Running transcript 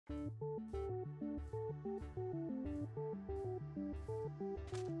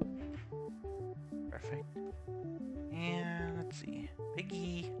Perfect. And let's see.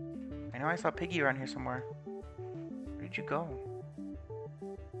 Piggy. I know I saw Piggy around here somewhere. Where did you go?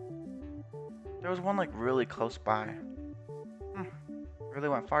 There was one like really close by. Really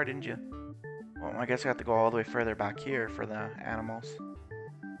went far, didn't you? Well, I guess we have to go all the way further back here for the animals.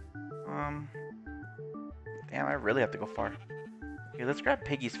 Damn, I really have to go far. Okay, let's grab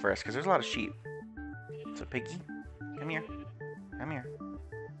piggies first, because there's a lot of sheep. So, Piggy, come here. Come here.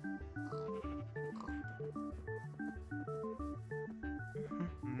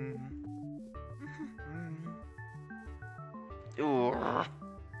 Ooh,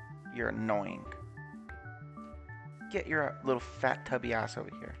 you're annoying. Get your little fat tubby ass over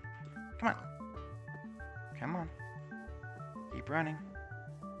here. Come on. Come on. Keep running.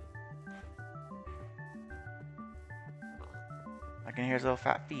 I can hear his little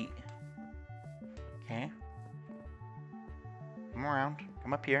fat feet. Okay. Come around.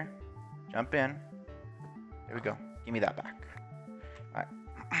 Come up here. Jump in. There we go. Give me that back. Alright.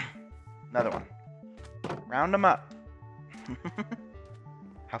 Another one. Round them up.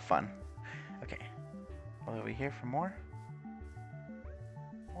 Have fun. Okay. All over here for more.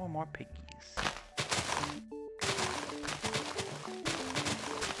 More piggies.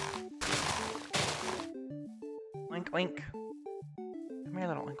 Wink, wink. Come here,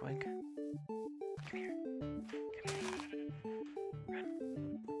 little wink, wink. Come here. Come here. Run.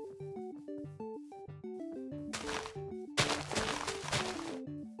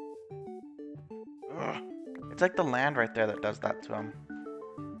 Ugh. It's like the land right there that does that to him.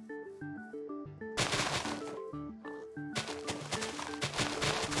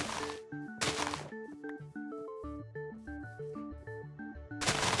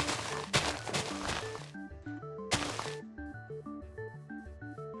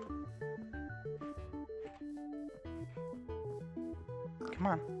 Come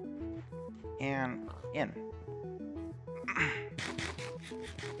on. And in.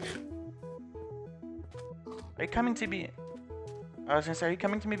 Are you coming to me? I was gonna say, are you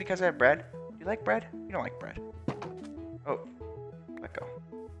coming to me because I have bread? You like bread? You don't like bread. Oh, let go.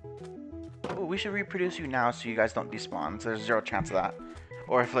 Oh, we should reproduce you now so you guys don't despawn. So there's 0 chance of that.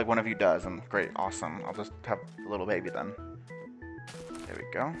 Or if like one of you does, then great, awesome. I'll just have a little baby then. There we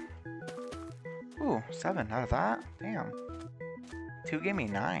go. Ooh, 7 out of that. Damn. 2 gave me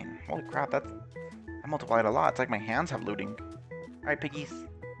 9. Holy crap, I multiplied a lot. It's like my hands have looting. Alright, piggies.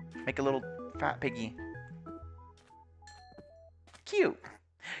 Make a little fat piggy. Cute.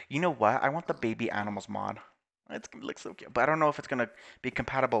 You know what? I want the baby animals mod. It's gonna look so cute. But I don't know if it's gonna be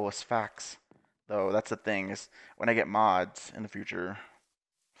compatible with Sphax. Though, that's the thing, is when I get mods in the future,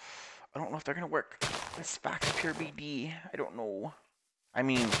 I don't know if they're gonna work with Sphax Pure BD. I don't know. I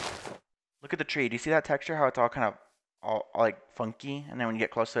mean, look at the tree. Do you see that texture? How it's all kind of all like funky, and then when you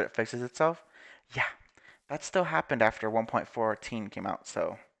get close to it, it fixes itself. Yeah, that still happened after 1.14 came out,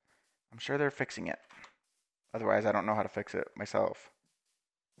 so I'm sure they're fixing it. Otherwise, I don't know how to fix it myself.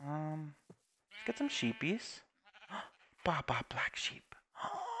 Let's get some sheepies. Baba, black sheep.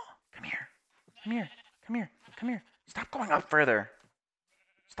 Come here. Come here. Come here. Come here. Stop going up further.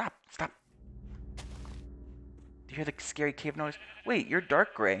 Stop. Stop. Do you hear the scary cave noise? Wait, you're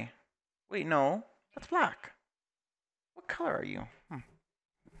dark gray. Wait, no. That's black. What color are you?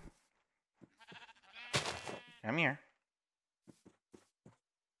 Come here.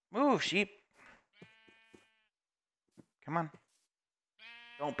 Move, sheep. Come on.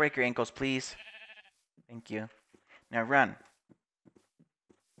 Don't break your ankles, please. Thank you. Now run.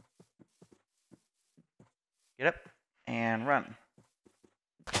 Get up and run.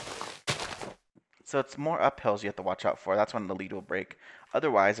 So it's more uphills you have to watch out for. That's when the lead will break.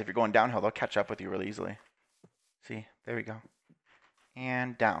 Otherwise, if you're going downhill, they'll catch up with you really easily. See? There we go.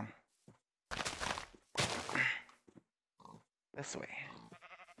 And down. This way.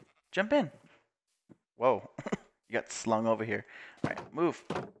 Jump in. Whoa. You got slung over here. Alright, move.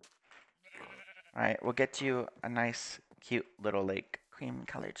 Alright, we'll get you a nice, cute little, like,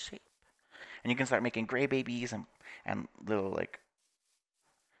 cream-colored shape. And you can start making gray babies and little, like,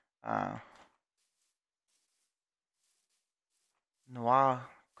 noir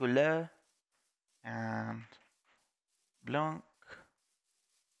couleur and blanc.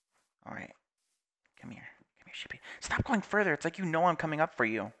 Alright. Come here. Come here, Shippy. Stop going further. It's like you know I'm coming up for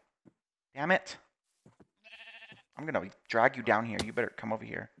you. Damn it. I'm gonna drag you down here. You better come over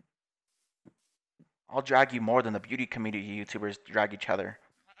here. I'll drag you more than the beauty community YouTubers drag each other.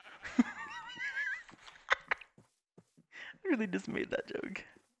 I really just made that joke.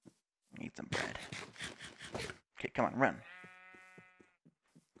 Need some bread. Okay, come on, run.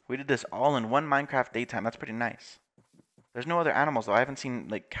 We did this all in one Minecraft daytime. That's pretty nice. There's no other animals though. I haven't seen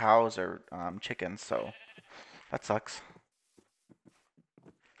like cows or chickens, so that sucks.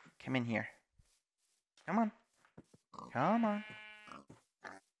 Come in here. Come on. Come on.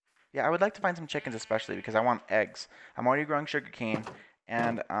 Yeah, I would like to find some chickens especially because I want eggs. I'm already growing sugarcane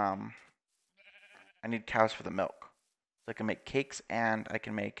and I need cows for the milk. So I can make cakes and I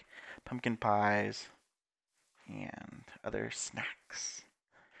can make pumpkin pies and other snacks.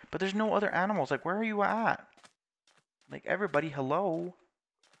 But there's no other animals. Like, where are you at? Like, everybody, hello?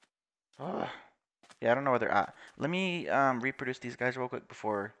 Ugh. Yeah, I don't know where they're at. Let me reproduce these guys real quick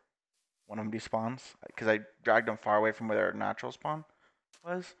before one of them despawns. Because I dragged them far away from where their natural spawn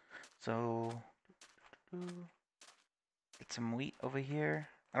was. So, get some wheat over here.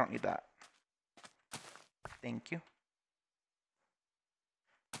 I don't need that. Thank you.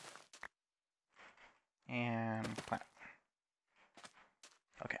 And plant.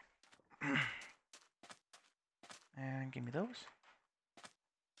 Okay. And give me those.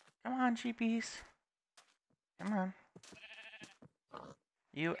 Come on, sheepies. Come on.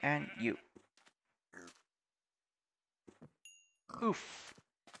 You and you. Oof.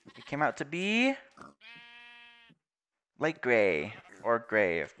 It came out to be light gray. Or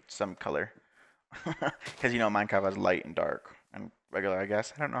gray of some color. Because, you know, Minecraft has light and dark. And regular, I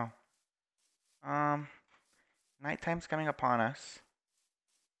guess. I don't know. Nighttime's coming upon us.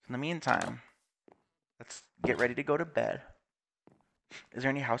 In the meantime, let's get ready to go to bed. Is there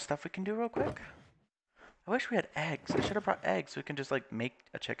any house stuff we can do real quick? I wish we had eggs. I should have brought eggs so we can just, like, make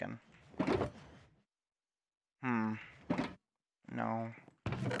a chicken. No. I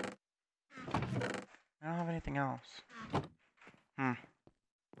don't have anything else. Oh,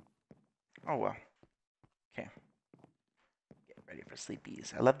 well. Okay. Get ready for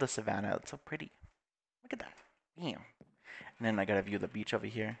sleepies. I love the savannah. It's so pretty. Look at that. Damn. And then I got a view of the beach over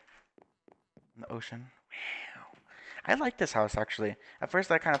here. And the ocean. Wow. I like this house, actually. At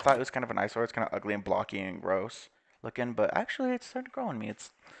first, I kind of thought it was kind of an eyesore. It's kind of ugly and blocky and gross looking. But actually, it's starting to grow on me.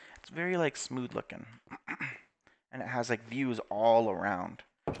 It's very, like, smooth looking. And it has, like, views all around.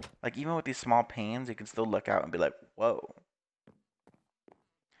 Like, even with these small panes, you can still look out and be like, whoa.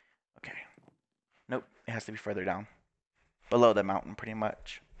 Okay. Nope. It has to be further down. Below the mountain, pretty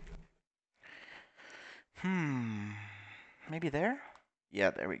much. Maybe there?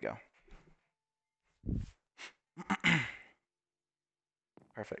 Yeah, there we go.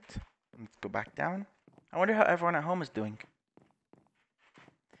 Perfect. Let's go back down. I wonder how everyone at home is doing.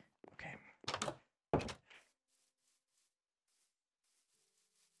 Okay.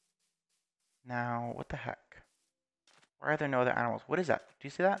 Now, what the heck? Why are there no other animals? What is that? Do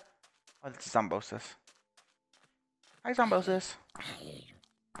you see that? Oh, that's Zombosis. Hi, Zombosis.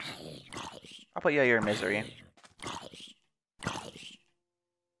 I'll put you out of your misery.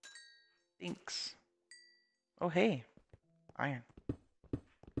 Thanks. Oh, hey. Iron.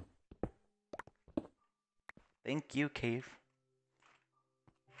 Thank you, cave.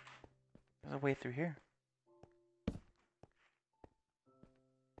 There's a way through here.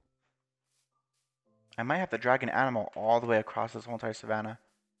 I might have to drag an animal all the way across this whole entire savannah.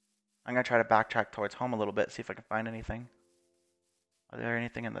 I'm going to try to backtrack towards home a little bit, see if I can find anything. Are there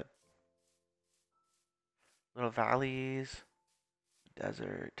anything in the little valleys?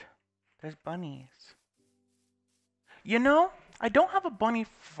 Desert. There's bunnies. You know, I don't have a bunny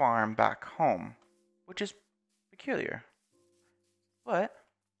farm back home, which is peculiar. But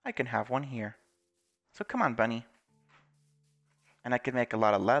I can have one here. So come on, bunny. And I can make a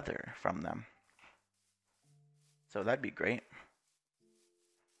lot of leather from them. So that'd be great.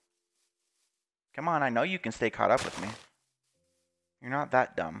 Come on, I know you can stay caught up with me. You're not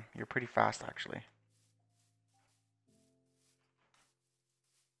that dumb. You're pretty fast, actually.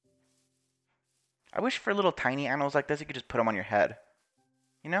 I wish for little tiny animals like this, you could just put them on your head.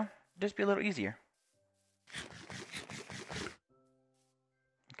 You know? It'd just be a little easier.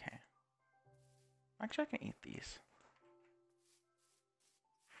 Okay. Actually, I can eat these.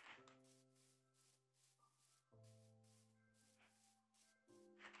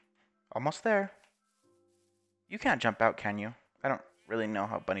 Almost there. You can't jump out, can you? I don't really know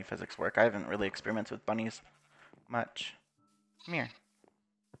how bunny physics work. I haven't really experimented with bunnies much. Come here.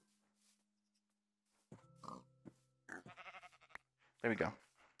 There we go.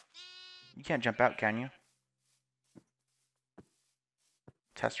 You can't jump out, can you?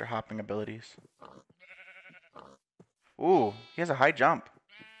 Test your hopping abilities. Ooh, he has a high jump.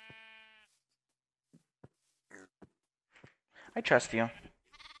 I trust you.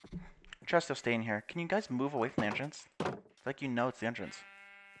 I trust you'll stay in here. Can you guys move away from the entrance? It's like you know it's the entrance.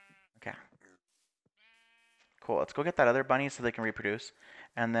 Okay. Cool. Let's go get that other bunny so they can reproduce.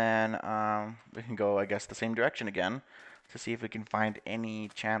 And then we can go, I guess, the same direction again to see if we can find any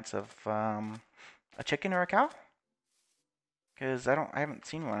chance of a chicken or a cow. Because I haven't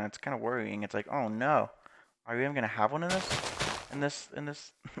seen one. It's kind of worrying. It's like, oh no, are we even gonna have one in this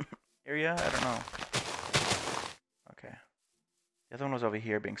area? I don't know. Okay. The other one was over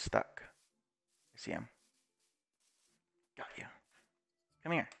here being stuck. I see him. Got you.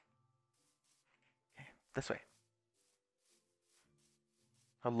 Come here. Okay, this way.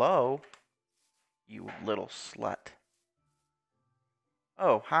 Hello? You little slut.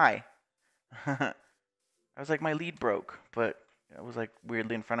 Oh, hi. I was like, my lead broke, but it was like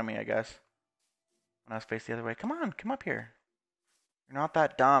weirdly in front of me, I guess. When I was faced the other way. Come on, come up here. You're not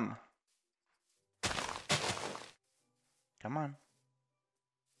that dumb. Come on.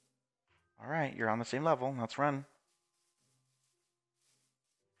 Alright, you're on the same level. Let's run.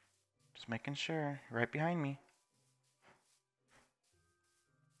 Just making sure. You're right behind me.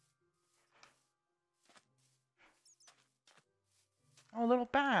 Oh, little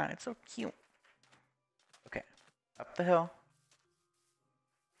bat. It's so cute. Okay. Up the hill.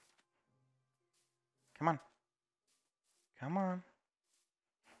 Come on. Come on.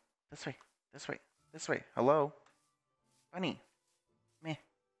 This way. This way. This way. Hello? Bunny. Meh.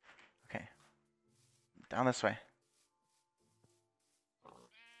 Okay. Down this way.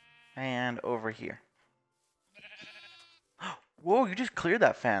 And over here. Whoa, you just cleared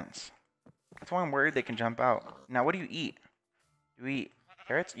that fence. That's why I'm worried they can jump out. Now, what do you eat? Do you eat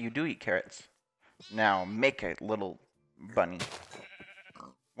carrots? You do eat carrots. Now, make a little bunny.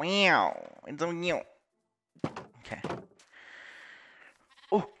 Wow. It's so cute. Okay.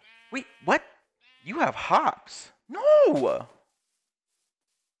 Oh, wait, what? You have hops. No!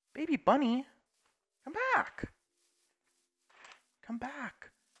 Baby bunny, come back. Come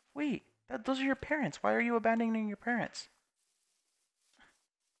back. Wait, those are your parents. Why are you abandoning your parents?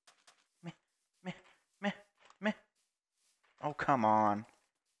 Meh, meh, meh, meh. Oh, come on. Do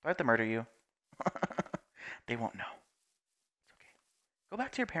I have to murder you? They won't know. It's okay. Go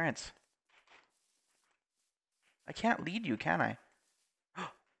back to your parents. I can't lead you, can I?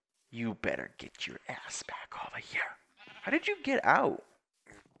 You better get your ass back over here. How did you get out?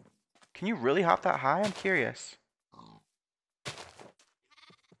 Can you really hop that high? I'm curious.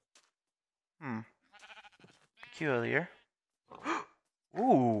 Peculiar.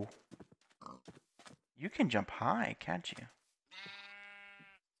 Ooh. You can jump high, can't you?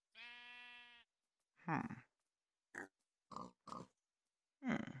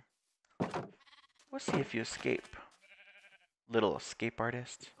 Let's see if you escape. Little escape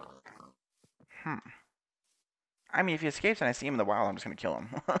artist. I mean, if he escapes and I see him in the wild, I'm just gonna kill him.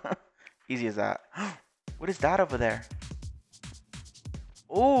 Easy as that. What is that over there?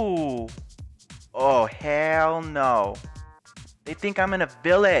 Oh. Oh, hell no. They think I'm in a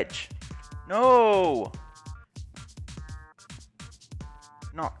village. No.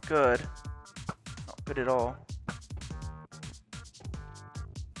 Not good. Not good at all.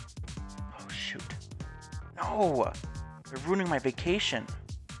 Oh, shoot. No. They're ruining my vacation.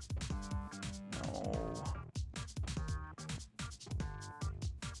 No.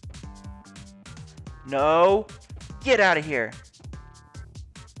 No. Get out of here.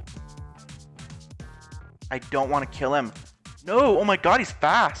 I don't want to kill him. No. Oh my god, he's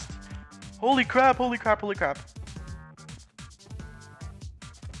fast. Holy crap, holy crap, holy crap.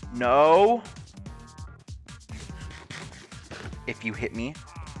 No. If you hit me.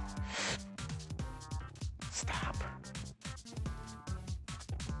 Stop.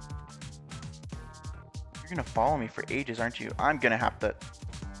 You're gonna follow me for ages, aren't you? I'm gonna have to.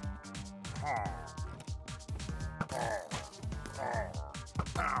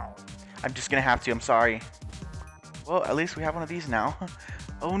 I'm just gonna have to, I'm sorry. Well, at least we have one of these now.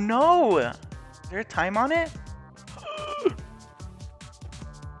 Oh no! Is there a time on it?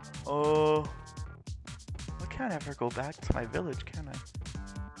 Oh. I can't ever go back to my village, can I?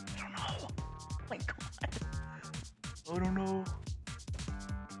 I don't know. Oh my god. I don't know.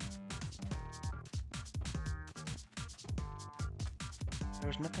 There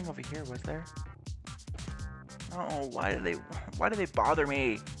was nothing over here, was there? Oh, why do they bother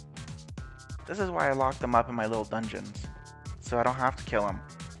me? This is why I lock them up in my little dungeons. So I don't have to kill them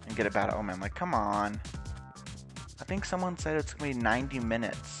and get a bad omen. Like, come on. I think someone said it's gonna be 90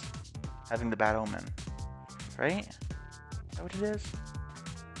 minutes having the bad omen. Right? Is that what it is?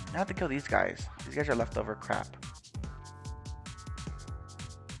 I have to kill these guys. These guys are leftover crap.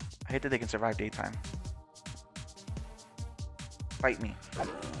 I hate that they can survive daytime. Fight me.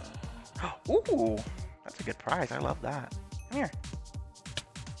 Ooh, that's a good prize. I love that. Come here.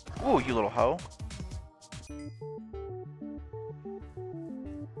 Ooh, you little hoe.